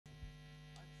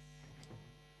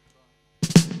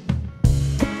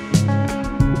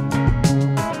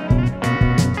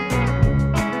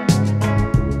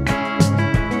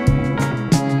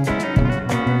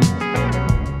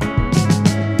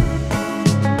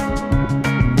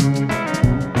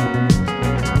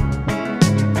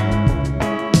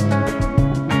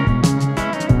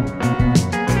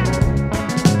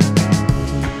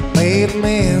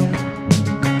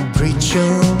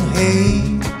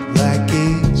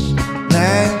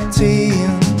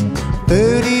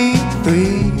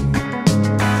33.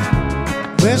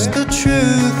 Where's the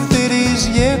truth that is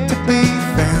yet to be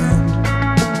found?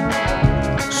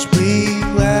 Speak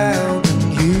loud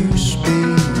and you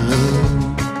speak low.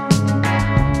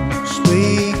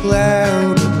 Speak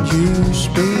loud and you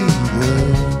speak low.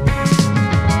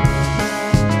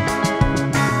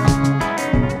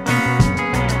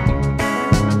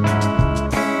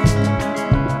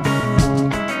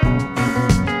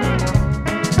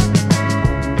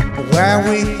 While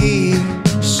we hear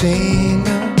singing,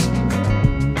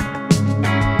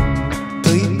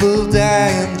 people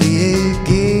die in the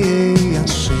air, I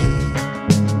see.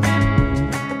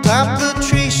 Top the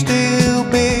tree still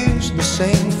bears the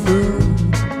same fruit.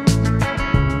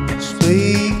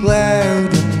 Speak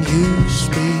loud and you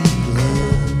speak low.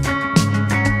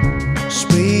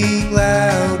 Speak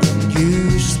loud and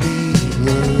you speak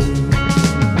low.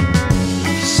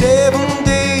 7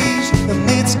 days and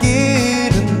it's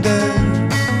getting done.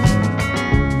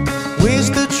 Where's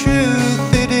the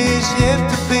truth that is yet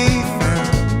to be found?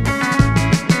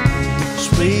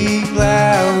 Speak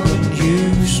loud and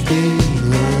you speak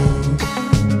low.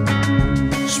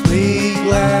 Speak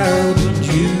loud and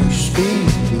you speak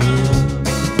low.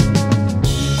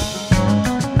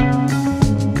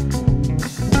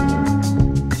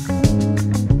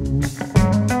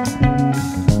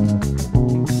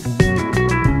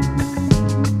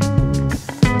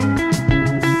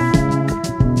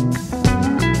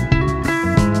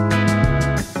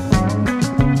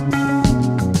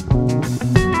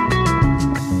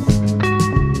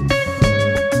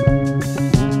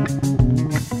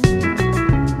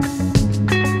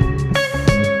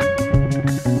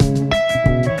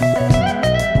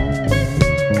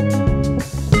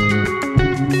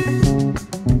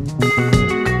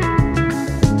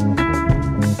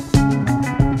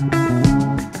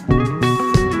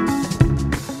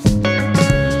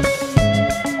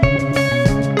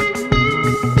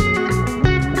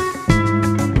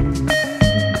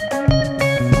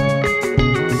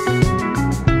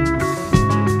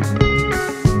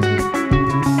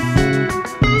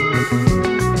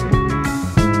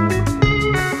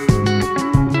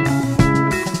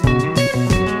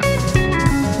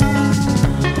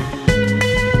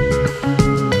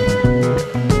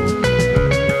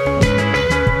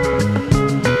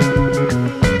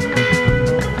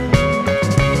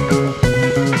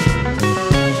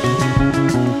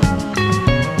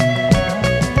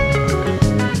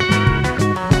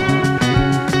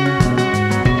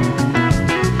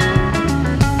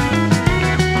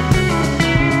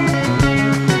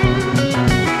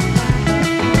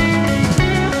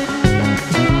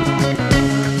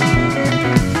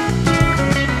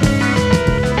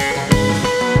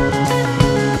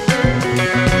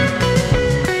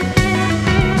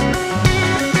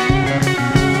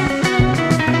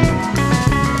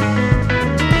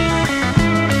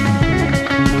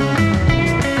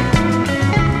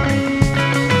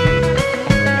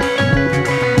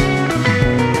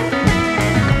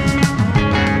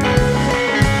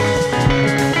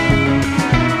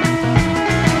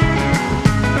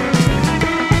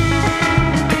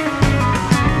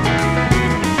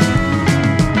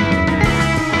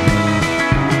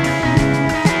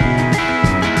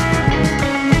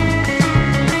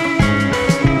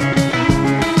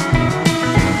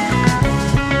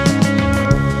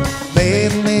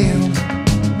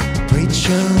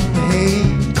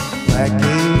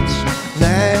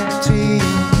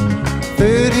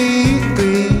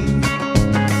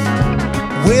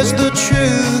 Where's the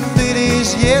truth that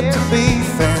is yet to be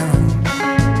found?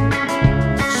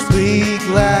 Speak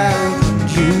loud and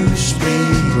you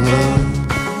speak low.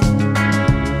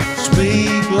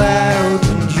 Speak loud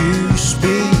and you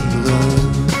speak low.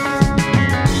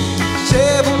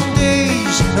 7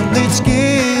 days and it's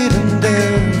getting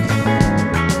dark.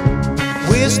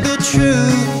 Where's the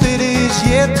truth that is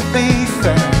yet to be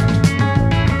found?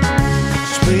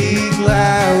 Speak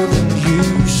loud and you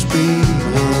speak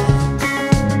low.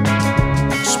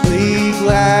 Speak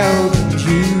loud and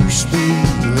you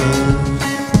speak low.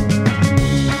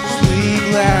 Speak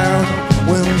loud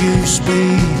when you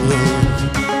speak low.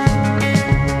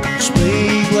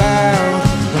 Speak loud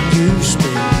when you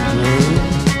speak low.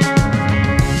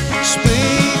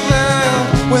 Speak loud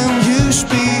when you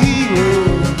speak low.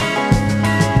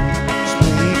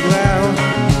 Speak loud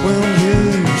when you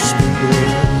speak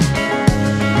low.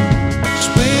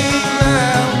 Speak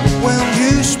loud when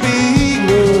you speak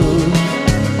low.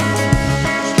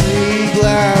 Speak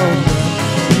loud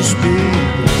when you speak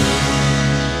low.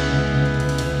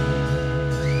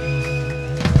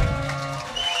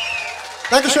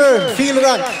 Dankeschön, vielen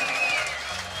Dank.